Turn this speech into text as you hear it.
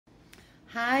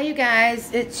Hi you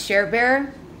guys, it's Share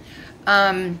Bear.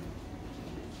 I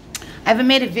haven't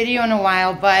made a video in a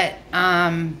while, but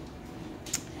I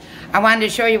wanted to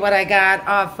show you what I got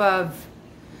off of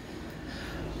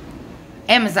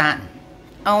Amazon.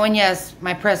 Oh, and yes,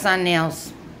 my press-on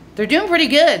nails. They're doing pretty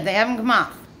good. They haven't come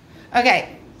off.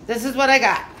 Okay, this is what I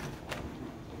got.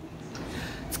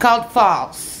 It's called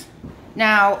False.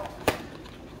 Now,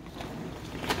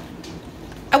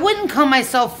 I wouldn't call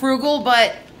myself frugal,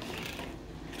 but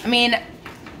I mean,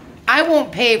 I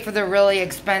won't pay for the really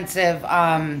expensive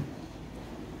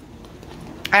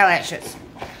eyelashes.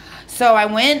 So I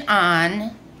went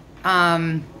on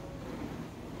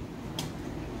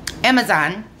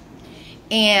Amazon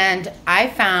and I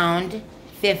found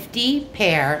 50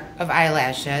 pair of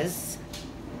eyelashes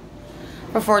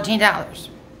for $14.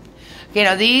 Okay,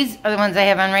 now these are the ones I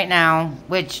have on right now,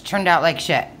 which turned out like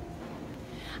shit.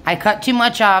 I cut too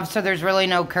much off, so there's really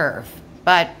no curve.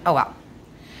 But, oh well.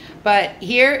 But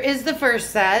here is the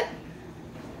first set.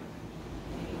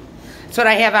 That's what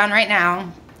I have on right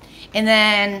now. And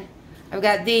then I've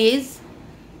got these.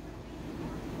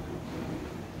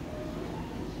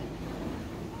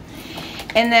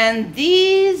 And then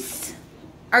these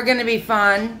are going to be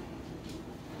fun.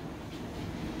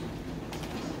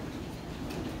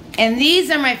 And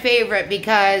these are my favorite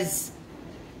because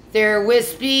they're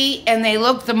wispy and they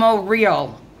look the most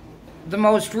real. The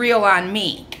most real on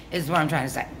me is what I'm trying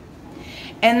to say.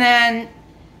 And then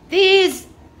these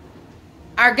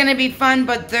are going to be fun,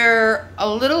 but they're a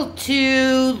little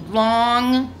too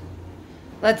long.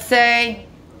 Let's say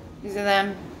these are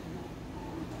them.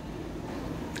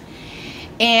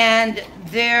 And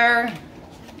they're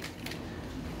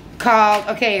called,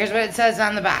 okay, here's what it says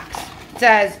on the box. It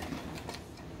says,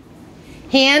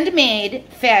 handmade,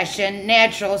 fashion,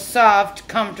 natural, soft,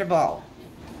 comfortable.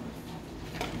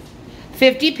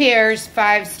 50 pairs,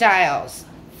 5 styles.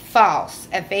 False,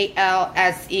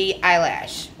 F-A-L-S-E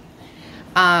eyelash.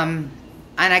 And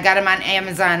I got them on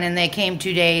Amazon and they came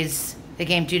 2 days. They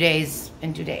came 2 days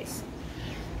in 2 days.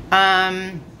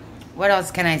 What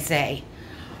else can I say?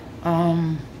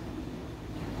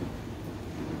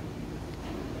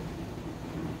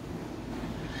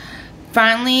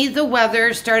 Finally, the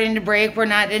weather's starting to break. We're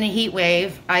not in a heat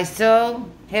wave. I still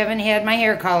haven't had my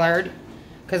hair colored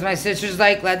because my sister's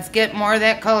like, let's get more of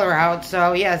that color out.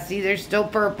 So, yeah, see, they're still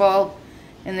purple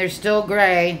and they're still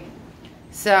gray.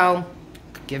 So,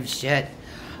 give a shit.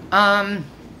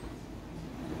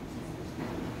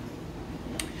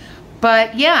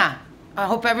 But, yeah, I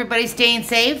hope everybody's staying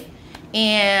safe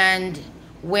and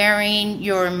wearing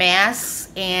your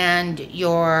masks and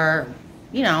your,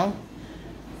 you know,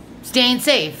 staying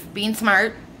safe, being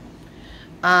smart.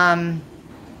 And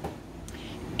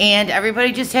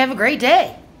everybody just have a great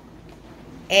day.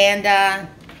 And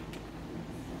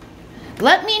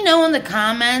let me know in the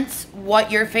comments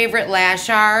what your favorite lash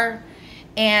are.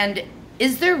 And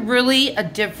is there really a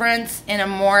difference in a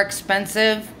more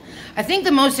expensive? I think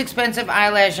the most expensive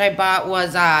eyelash I bought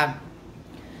was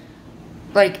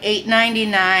like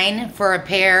 $8.99 for a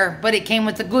pair, but it came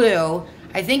with the glue.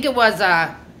 I think it was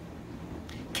a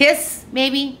Kiss,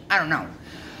 maybe? I don't know.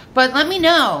 But let me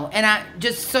know. And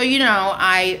just so you know,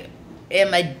 I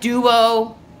am a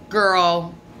Duo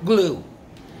girl glue.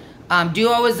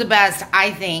 Duo is the best,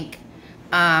 I think.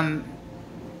 But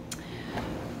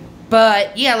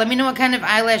yeah, let me know what kind of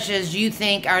eyelashes you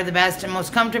think are the best and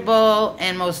most comfortable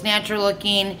and most natural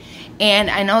looking.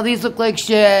 And I know these look like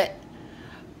shit,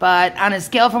 but on a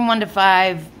scale from 1 to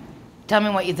 5, tell me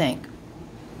what you think.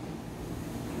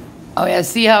 Oh yeah,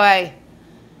 see how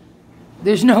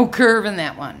there's no curve in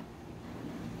that one.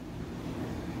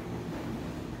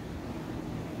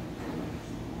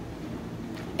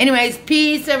 Anyways,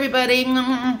 peace, everybody.